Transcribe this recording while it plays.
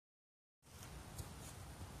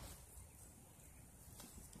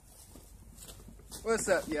What's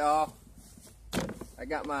up, y'all? I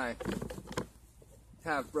got my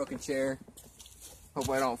half broken chair. Hope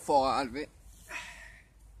I don't fall out of it.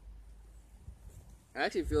 It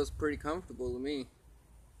actually feels pretty comfortable to me.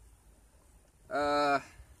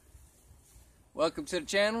 Welcome to the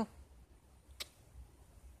channel.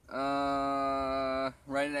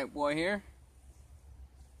 Redneck Boy here.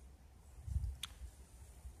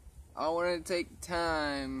 I wanted to take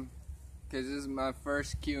time because this is my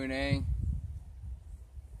first Q&A.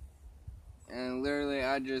 And literally,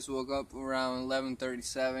 I just woke up around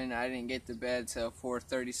 11:37. I didn't get to bed till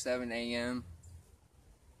 4:37 a.m.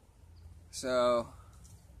 So,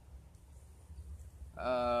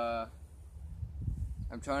 I'm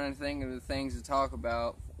trying to think of the things to talk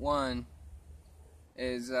about. One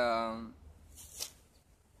is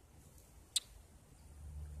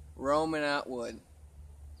Roman Atwood.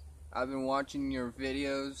 I've been watching your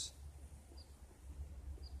videos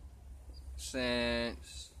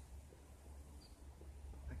since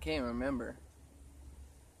I can't remember.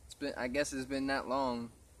 I guess it's been that long.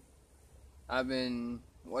 I've been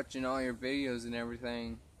watching all your videos and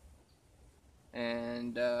everything,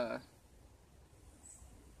 and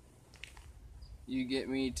you get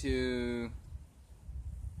me to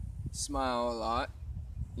smile a lot.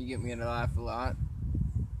 You get me to laugh a lot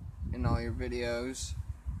in all your videos.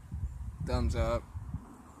 Thumbs up.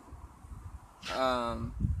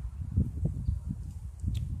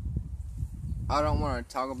 I don't want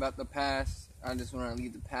to talk about the past. I just want to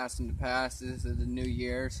leave the past in the past. This is the new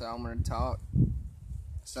year, so I'm going to talk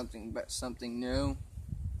something new.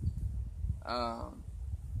 I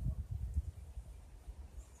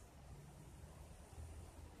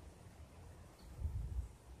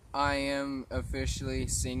am officially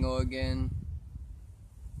single again.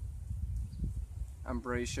 I'm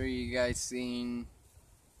pretty sure you guys seen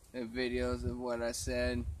the videos of what I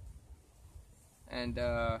said, and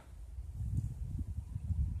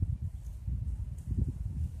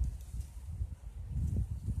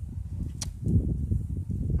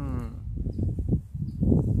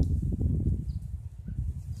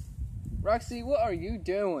Roxy, what are you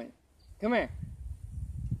doing? Come here.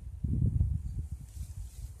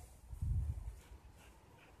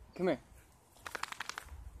 Come here.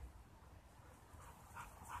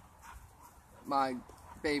 My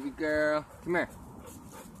baby girl. Come here.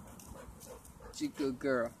 She's a good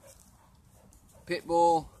girl.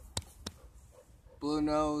 Pitbull. Blue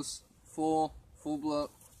nose. Full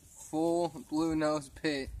blue nose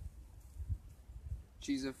pit.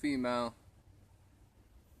 She's a female.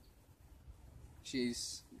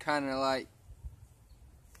 She's kind of like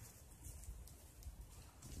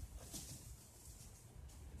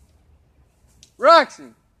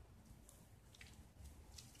Roxy.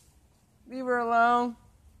 Leave her alone.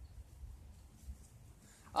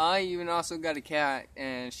 I even also got a cat,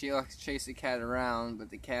 and she likes to chase the cat around, but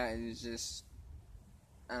the cat is just,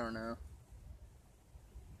 I don't know.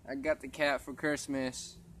 I got the cat for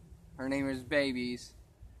Christmas. Her name is Babies.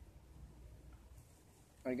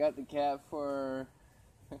 I got the cat for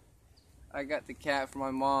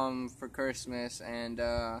my mom for Christmas, and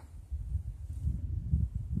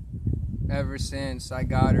ever since I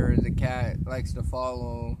got her, the cat likes to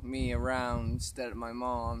follow me around instead of my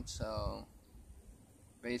mom, so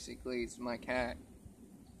basically it's my cat.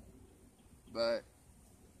 But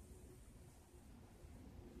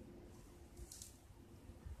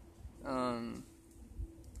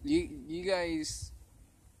you guys,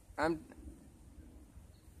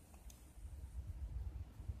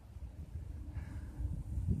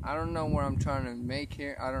 I don't know what I'm trying to make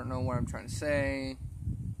here. I don't know what I'm trying to say.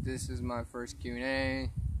 This is my first Q&A.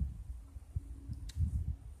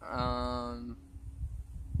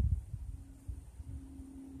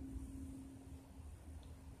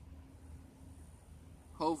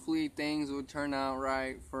 Hopefully things will turn out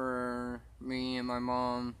right for me and my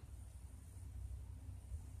mom.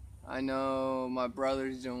 I know my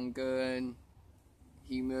brother's doing good.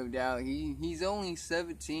 He moved out. He's only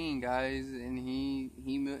 17, guys, and he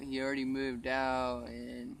already moved out,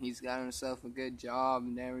 and he's got himself a good job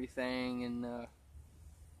and everything, and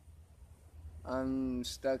I'm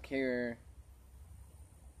stuck here,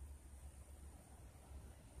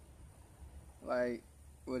 like,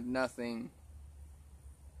 with nothing.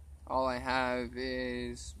 All I have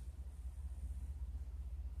is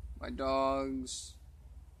my dogs,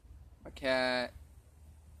 my cat,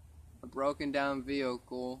 a broken down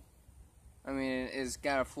vehicle. I mean, it's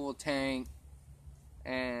got a full tank,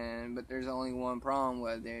 but there's only one problem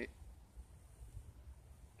with it.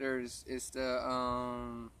 It's the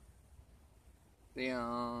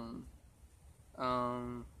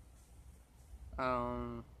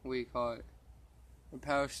what do you call it? the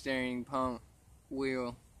power steering pump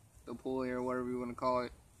wheel, the pulley or whatever you want to call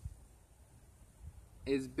it,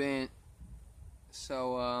 is bent.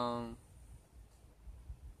 So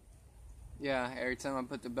yeah, every time I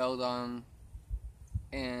put the belt on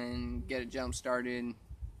and get it jump started,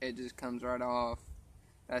 it just comes right off.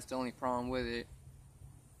 That's the only problem with it.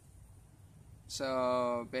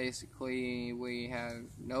 So basically, we have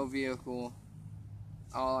no vehicle.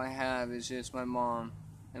 All I have is just my mom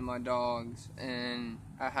and my dogs and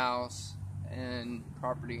a house and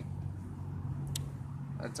property.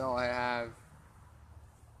 That's all I have.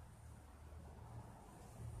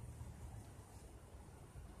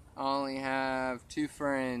 I only have 2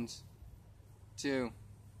 friends. 2.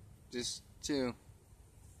 Just 2.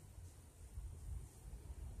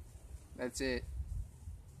 That's it.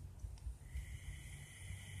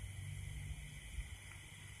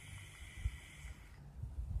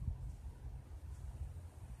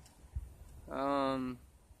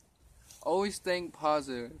 Always think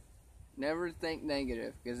positive. Never think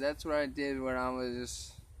negative, because that's what I did when I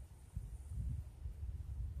was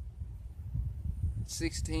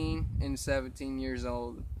 16 and 17 years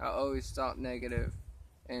old. I always thought negative,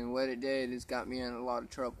 and what it did is got me in a lot of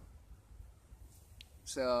trouble.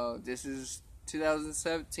 So this is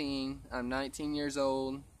 2017. I'm 19 years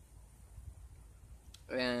old,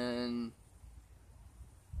 and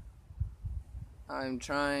I'm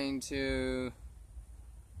trying to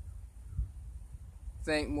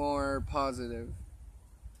think more positive.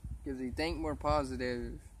 Because if you think more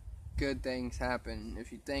positive, good things happen.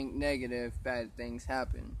 If you think negative, bad things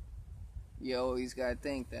happen. You always gotta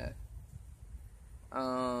think that.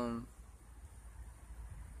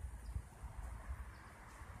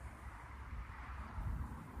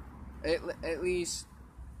 At least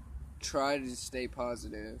try to stay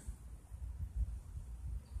positive.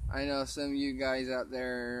 I know some of you guys out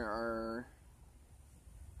there are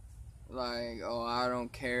like, oh, I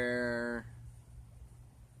don't care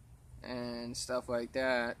and stuff like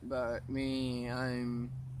that, but me,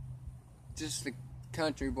 I'm just a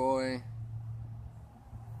country boy.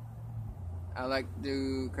 I like to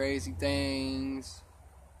do crazy things.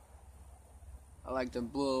 I like to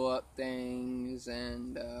blow up things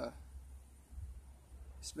and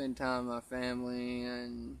spend time with my family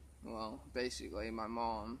and, well, basically my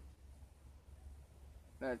mom.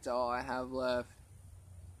 That's all I have left.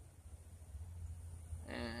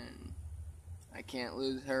 And I can't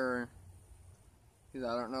lose her, because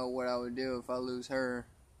I don't know what I would do if I lose her.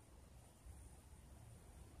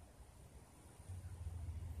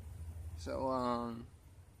 So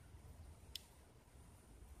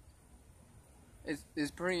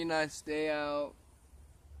it's pretty nice day out.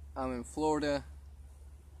 I'm in Florida.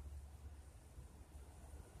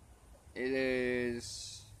 It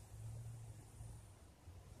is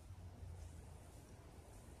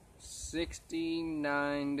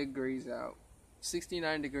 69 degrees out.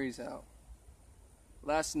 69 degrees out.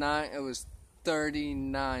 Last night it was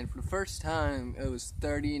 39. For the first time, it was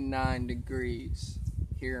 39 degrees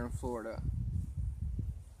here in Florida.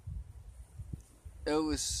 It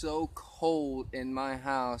was so cold in my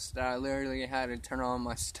house that I literally had to turn on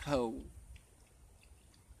my stove.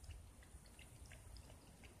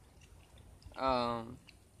 I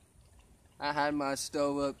had my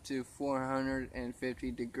stove up to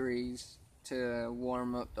 450 degrees to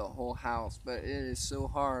warm up the whole house, but it is so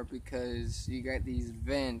hard because you got these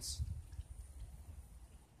vents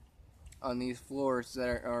on these floors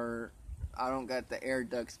that are I don't got the air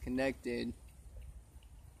ducts connected.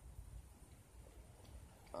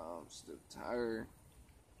 I'm still tired.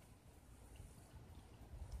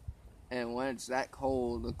 And when it's that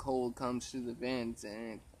cold, the cold comes through the vents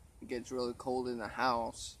and it gets really cold in the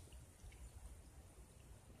house.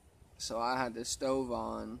 So I had the stove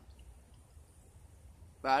on.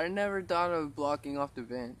 But I never thought of blocking off the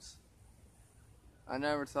vents. I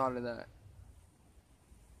never thought of that.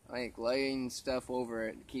 Like laying stuff over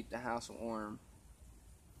it to keep the house warm.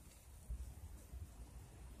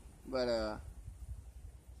 But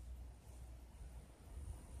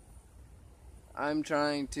I'm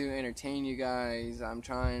trying to entertain you guys. I'm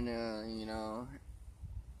trying to, you know,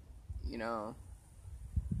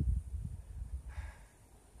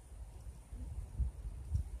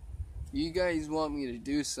 you guys want me to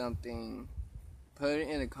do something, put it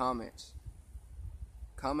in the comments.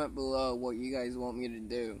 Comment below what you guys want me to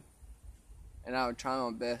do, and I'll try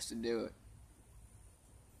my best to do it.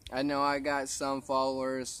 I know I got some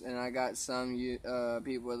followers and I got some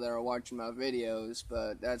people that are watching my videos,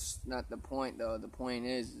 but that's not the point though. The point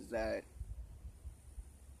is that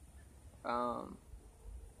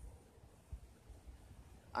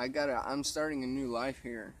I'm starting a new life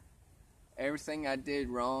here, everything I did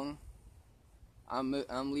wrong, I'm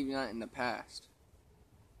leaving that in the past.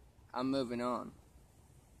 I'm moving on.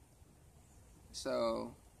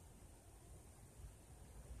 So,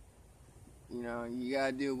 you know, you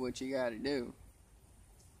gotta do what you gotta do.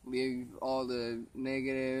 Leave all the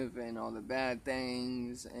negative and all the bad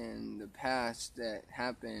things and the past that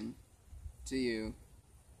happened to you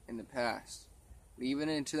in the past. Leave it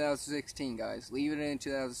in 2016, guys. Leave it in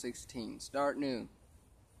 2016. Start new.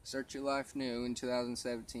 Start your life new in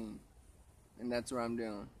 2017. And that's what I'm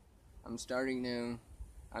doing. I'm starting new.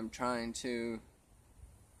 I'm trying to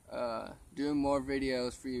do more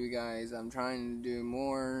videos for you guys. I'm trying to do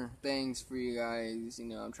more things for you guys. You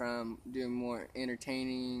know, I'm trying to do more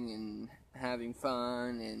entertaining and having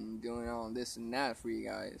fun and doing all this and that for you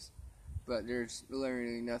guys. But there's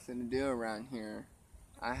literally nothing to do around here.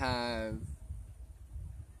 I have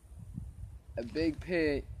a big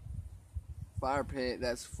fire pit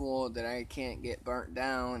that's full that I can't get burnt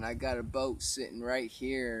down. I got a boat sitting right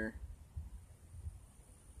here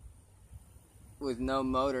with no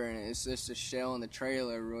motor in it. It's just a shell in the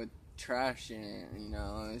trailer with trash in it. You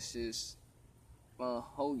know, it's just, my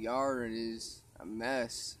whole yard is a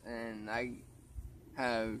mess, and I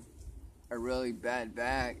have a really bad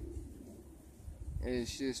back.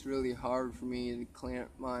 It's just really hard for me to clean up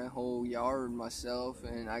my whole yard myself,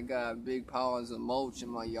 and I got big piles of mulch in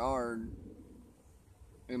my yard,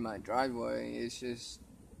 in my driveway. It's just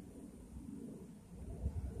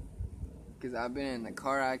because I've been in a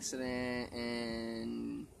car accident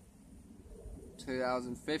in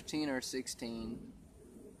 2015 or 16.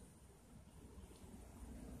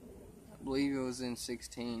 I believe it was in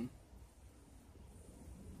 16.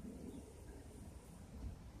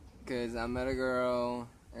 Because I met a girl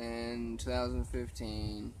in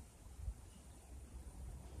 2015.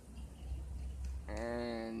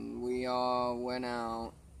 And we all went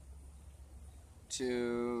out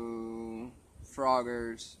to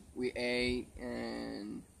Frogger's. We ate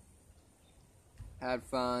and had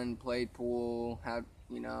fun, played pool,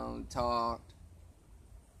 talked,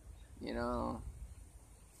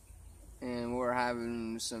 and we were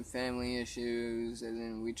having some family issues, and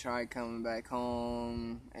then we tried coming back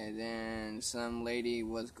home, and then some lady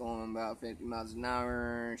was going about 50 miles an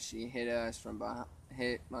hour. She hit us from behind,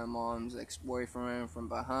 hit my mom's ex-boyfriend from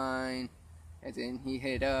behind, and then he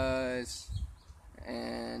hit us.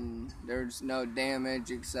 And there's no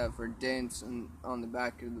damage except for dents on the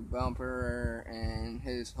back of the bumper, and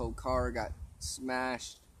his whole car got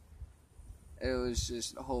smashed. It was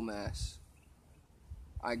just a whole mess.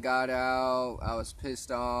 I got out, I was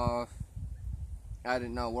pissed off, I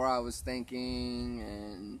didn't know where I was thinking,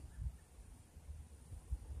 and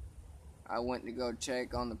I went to go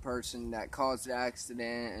check on the person that caused the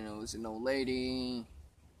accident, and it was an old lady,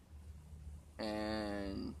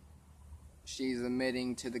 and she's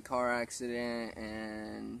admitting to the car accident,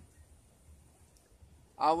 and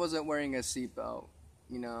I wasn't wearing a seatbelt.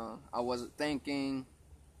 I wasn't thinking.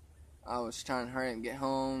 I was trying to hurry up and get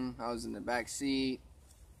home. I was in the back seat,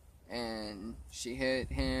 and she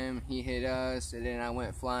hit him, he hit us, and then I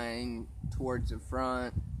went flying towards the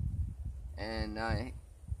front, and I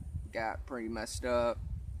got pretty messed up.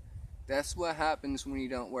 That's what happens when you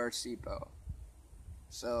don't wear a seatbelt.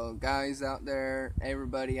 So guys out there,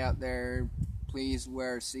 everybody out there, please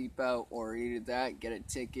wear a seatbelt, or either that, get a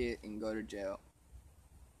ticket, and go to jail.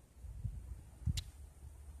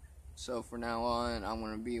 So from now on, I'm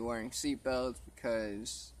going to be wearing seatbelts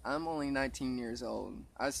because I'm only 19 years old.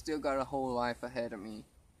 I still got a whole life ahead of me.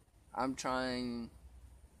 I'm trying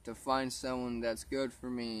to find someone that's good for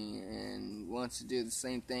me and wants to do the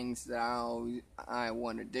same things that I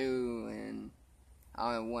want to do, and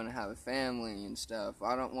I want to have a family and stuff.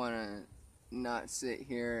 I don't want to not sit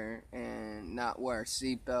here and not wear a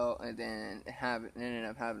seatbelt and then end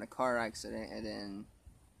up having a car accident and then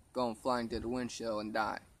going flying through the windshield and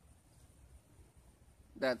die.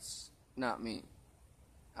 That's not me.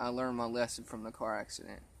 I learned my lesson from the car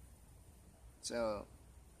accident. So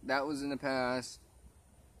that was in the past.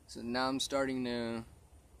 So now I'm starting new.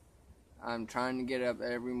 I'm trying to get up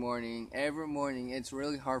every morning. Every morning, it's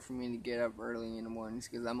really hard for me to get up early in the mornings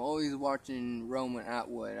because I'm always watching Roman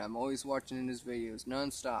Atwood. I'm always watching his videos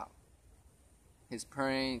non-stop. His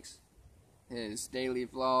pranks, his daily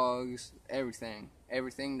vlogs, everything.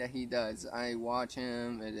 Everything that he does, I watch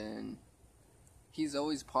him, and then he's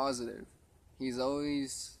always positive. He's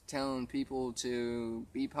always telling people to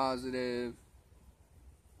be positive.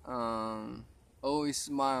 Always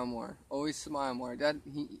smile more. Always smile more. That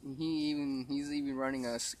he's even running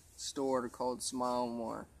a store called Smile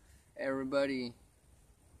More. Everybody,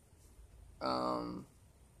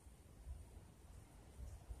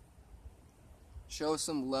 show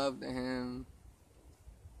some love to him,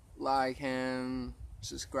 like him,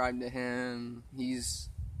 subscribe to him. He's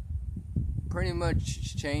pretty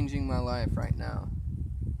much changing my life right now.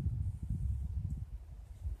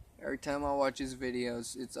 Every time I watch his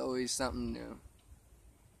videos, it's always something new.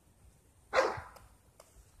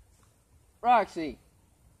 Roxy,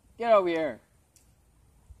 get over here.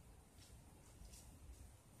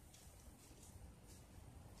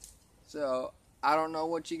 So, I don't know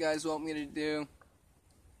what you guys want me to do.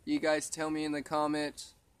 You guys tell me in the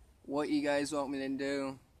comments what you guys want me to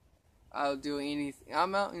do. I'll do anything.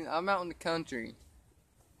 I'm out in the country.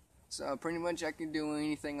 So pretty much I can do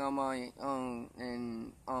anything on my own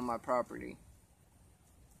and on my property.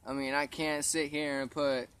 I mean, I can't sit here and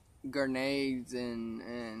put grenades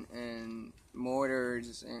and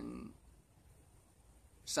mortars and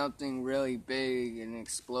something really big and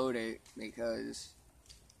explode it because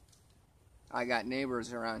I got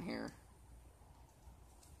neighbors around here.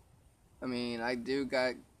 I mean, I do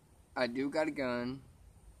got a gun.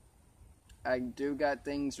 I do got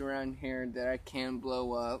things around here that I can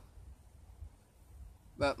blow up.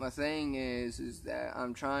 But my thing is that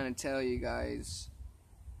I'm trying to tell you guys,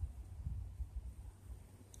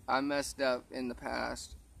 I messed up in the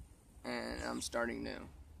past, and I'm starting new.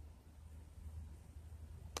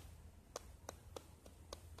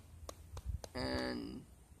 And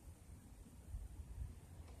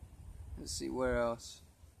let's see, where else?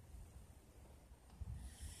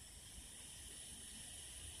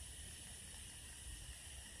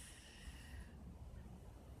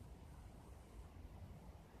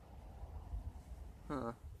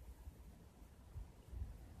 Huh.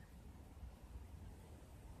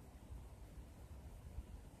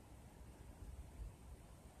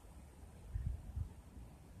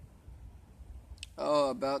 Oh,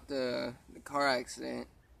 about the car accident.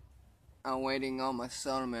 I'm waiting on my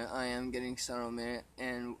settlement. I am getting settlement,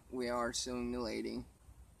 and we are suing the lady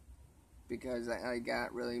because I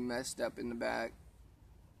got really messed up in the back.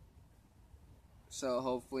 So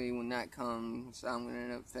hopefully when that comes, I'm going to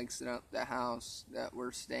end up fixing up the house that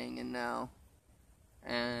we're staying in now.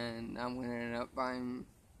 And I'm going to end up buying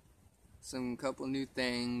some couple new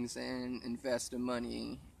things and invest the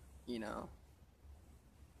money, you know.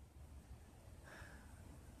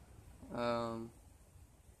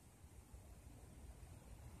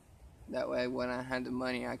 That way when I have the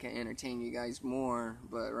money I can entertain you guys more.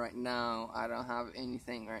 But right now, I don't have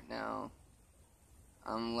anything right now.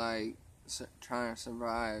 I'm like trying to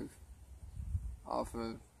survive off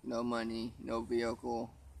of no money, no vehicle,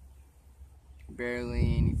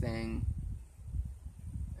 barely anything,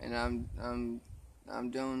 and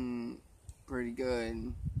I'm doing pretty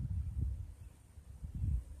good.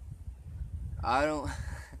 I don't.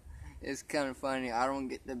 It's kind of funny. I don't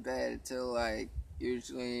get to bed till like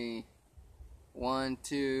usually 1,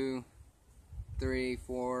 2, 3,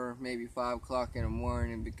 4, maybe 5 o'clock in the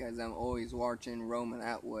morning because I'm always watching Roman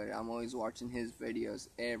Atwood. I'm always watching his videos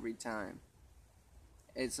every time.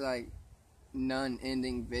 It's like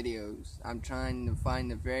non-ending videos. I'm trying to find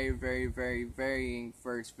the very, very, very, very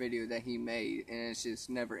first video that he made, and it's just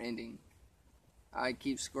never ending. I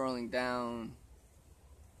keep scrolling down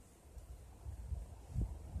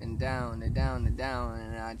and down and down and down,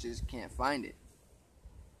 and I just can't find it.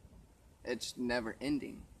 It's never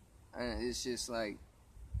ending. And it's just like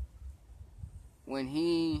when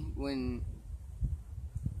he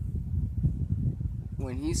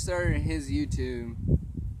started his YouTube,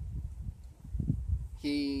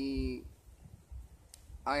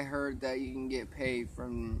 I heard that you can get paid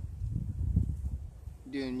from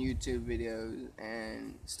doing YouTube videos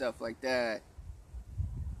and stuff like that.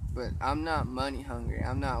 But I'm not money hungry.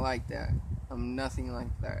 I'm not like that. I'm nothing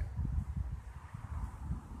like that.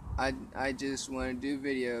 I just want to do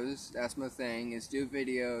videos. That's my thing, is do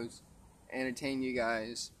videos, entertain you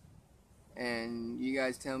guys, and you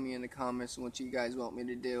guys tell me in the comments what you guys want me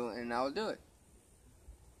to do, and I'll do it.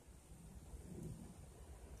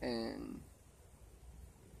 And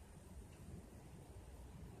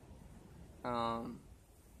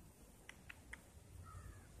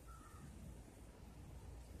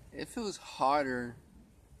it feels hotter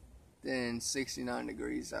than 69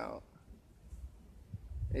 degrees out.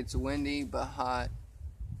 It's windy but hot.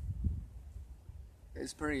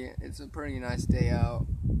 It's a pretty nice day out.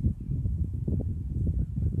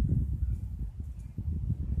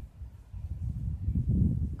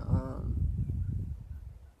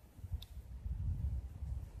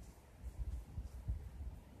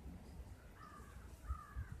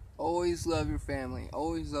 Always love your family.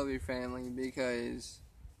 Always love your family, because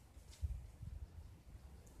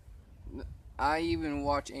I even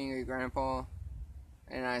watch Angry Grandpa,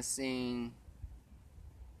 and I seen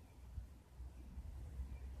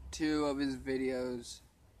two of his videos,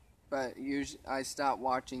 but usually I stopped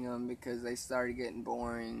watching them because they started getting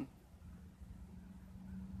boring.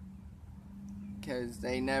 Because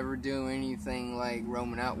they never do anything like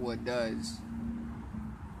Roman Atwood does.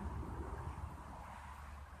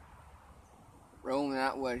 Roman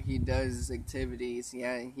Atwood, he does activities, he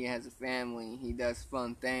has a family, he does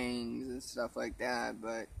fun things and stuff like that,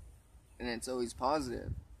 and it's always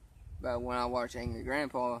positive. But when I watch Angry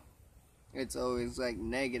Grandpa, it's always like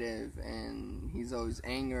negative, and he's always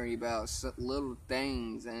angry about little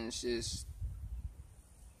things, and it's just,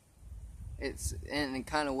 it's in a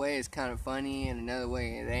kind of way it's kind of funny, and another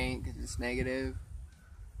way it ain't, because it's negative.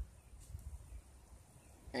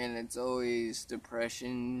 And it's always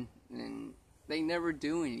depression, and they never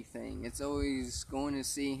do anything. It's always going to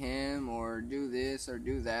see him or do this or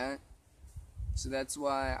do that. So that's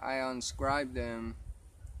why I unscribe them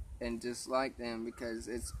and dislike them, because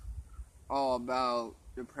it's all about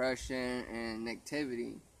depression and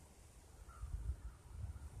negativity.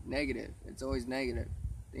 Negative. It's always negative.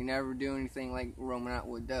 They never do anything like Roman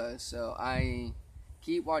Atwood does. So I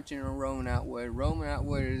keep watching Roman Atwood. Roman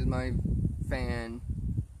Atwood is my fan.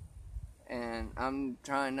 And I'm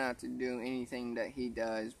trying not to do anything that he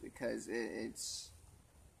does, because it's,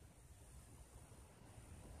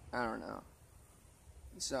 I don't know.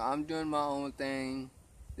 So I'm doing my own thing.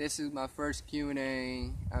 This is my first Q&A.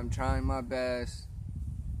 I'm trying my best.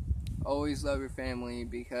 Always love your family,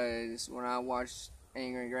 because when I watched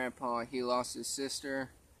Angry Grandpa, he lost his sister,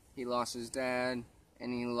 he lost his dad,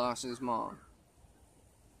 and he lost his mom.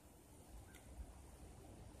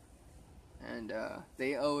 And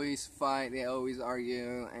they always fight, they always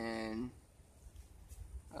argue, and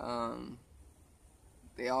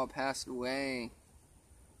they all passed away.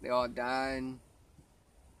 They all died.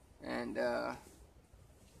 And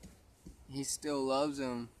he still loves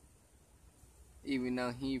him, even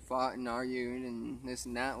though he fought and argued and this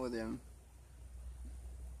and that with him.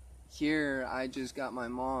 Here, I just got my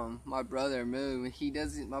mom. My brother moved.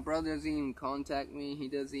 My brother doesn't even contact me. He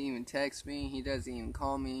doesn't even text me. He doesn't even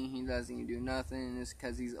call me. He doesn't even do nothing. It's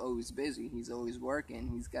because he's always busy. He's always working.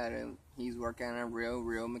 He's working at a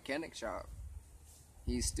real mechanic shop.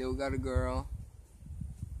 He's still got a girl.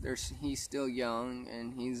 He's still young,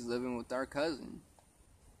 and he's living with our cousin.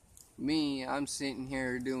 Me, I'm sitting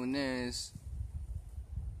here doing this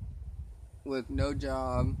with no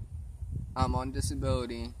job. I'm on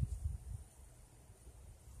disability.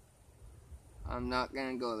 I'm not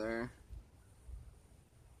gonna go there,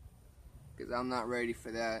 because I'm not ready for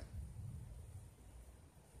that.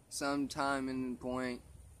 Sometime in the point,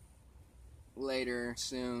 later,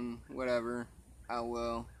 soon, whatever, I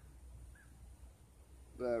will.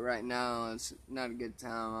 But right now, it's not a good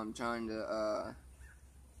time. I'm trying to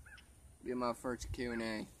get my first Q&A,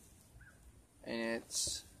 and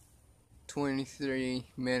it's 23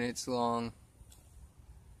 minutes long.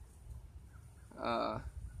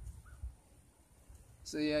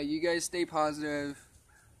 So yeah, you guys stay positive,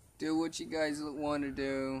 do what you guys want to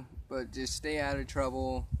do, but just stay out of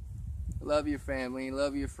trouble. Love your family,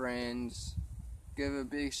 love your friends. Give a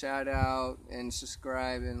big shout out and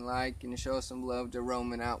subscribe and like and show some love to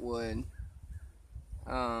Roman Atwood.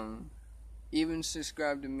 Even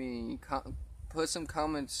subscribe to me. Put some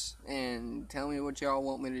comments and tell me what y'all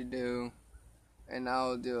want me to do, and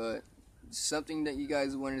I'll do it. Something that you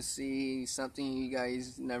guys want to see, something you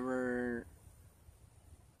guys never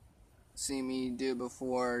see me do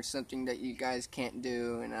before, something that you guys can't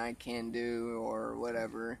do and I can do, or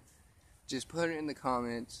whatever. Just put it in the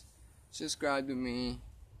comments. Subscribe to me.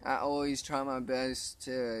 I always try my best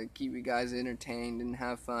to keep you guys entertained and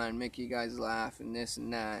have fun, make you guys laugh and this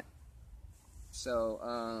and that.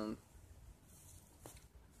 So,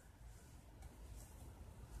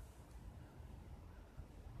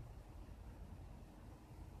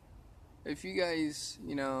 if you guys,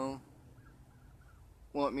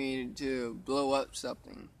 want me to blow up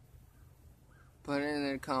something, put it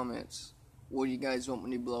in the comments. What do you guys want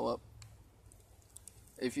me to blow up?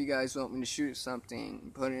 If you guys want me to shoot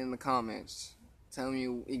something, put it in the comments. Tell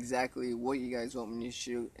me exactly what you guys want me to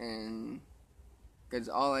shoot, and because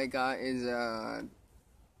all I got is a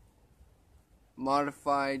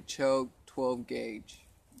modified choke 12 gauge.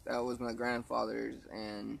 That was my grandfather's,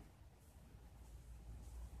 and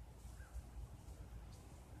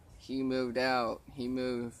he moved out. He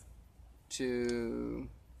moved to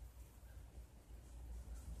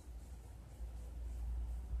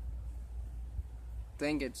I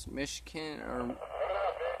think it's Michigan, or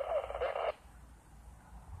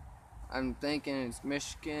I'm thinking it's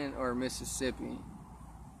Michigan or Mississippi.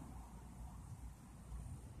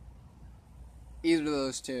 Either of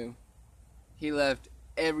those two. He left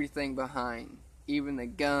everything behind, even the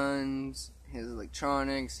guns, his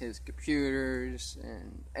electronics, his computers,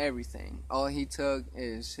 and everything. All he took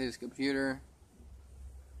is his computer,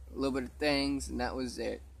 a little bit of things, and that was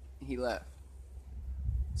it. He left.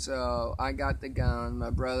 So I got the gun, my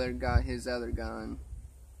brother got his other gun,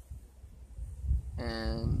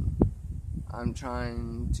 and I'm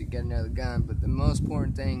trying to get another gun, but the most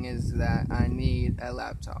important thing is that I need a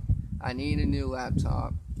laptop. I need a new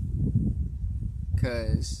laptop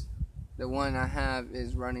because the one I have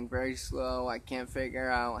is running very slow. I can't figure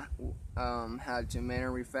out how to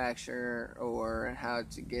manufacture or how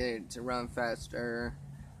to get it to run faster.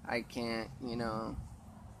 I can't,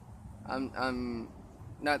 I'm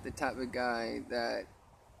not the type of guy that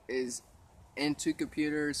is into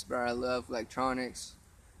computers, but I love electronics,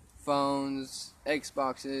 phones,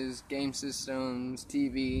 Xboxes, game systems,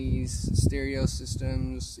 TVs, stereo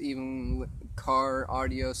systems, even car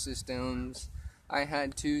audio systems. I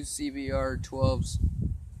had two CBR12s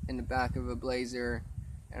in the back of a Blazer,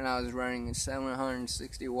 and I was running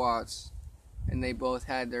 760 watts, and they both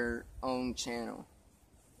had their own channel.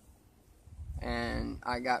 And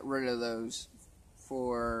I got rid of those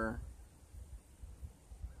for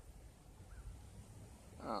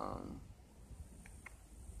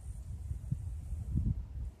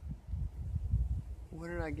what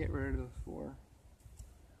did I get rid of those for?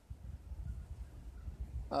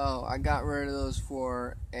 Oh, I got rid of those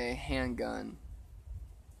for a handgun.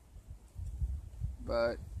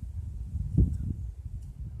 But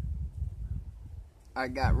I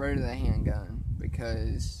got rid of the handgun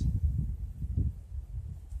because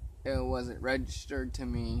it wasn't registered to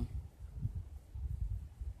me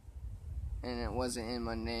and it wasn't in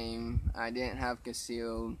my name. I didn't have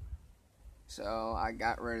concealed, so I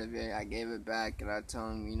got rid of it. I gave it back and I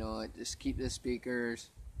told him, you know what, just keep the speakers.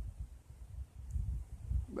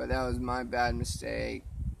 But that was my bad mistake.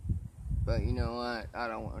 But you know what, I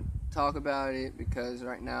don't want to talk about it because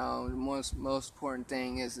right now the most important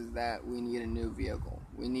thing is that we need a new vehicle.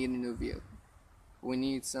 We need a new vehicle. We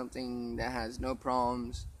need something that has no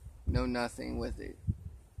problems, no nothing with it.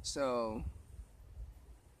 So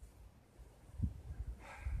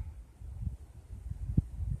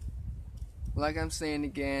like I'm saying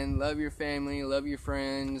again, love your family, love your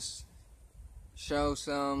friends. Show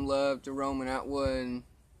some love to Roman Atwood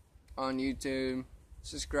on YouTube.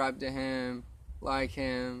 Subscribe to him, like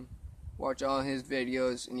him, watch all his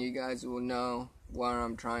videos, and you guys will know what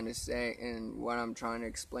I'm trying to say and what I'm trying to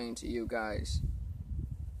explain to you guys.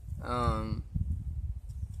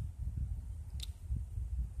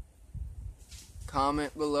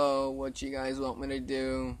 Comment below what you guys want me to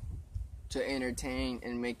do to entertain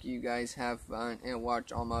and make you guys have fun and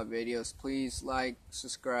watch all my videos. Please like,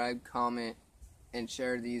 subscribe, comment, and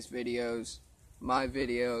share these videos, my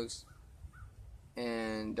videos,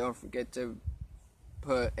 and don't forget to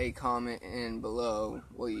put a comment in below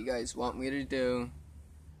what you guys want me to do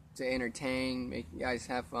to entertain, make you guys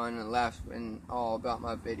have fun and laugh and all about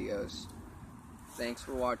my videos. Thanks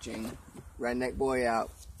for watching. Redneck Boy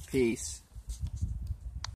out. Peace.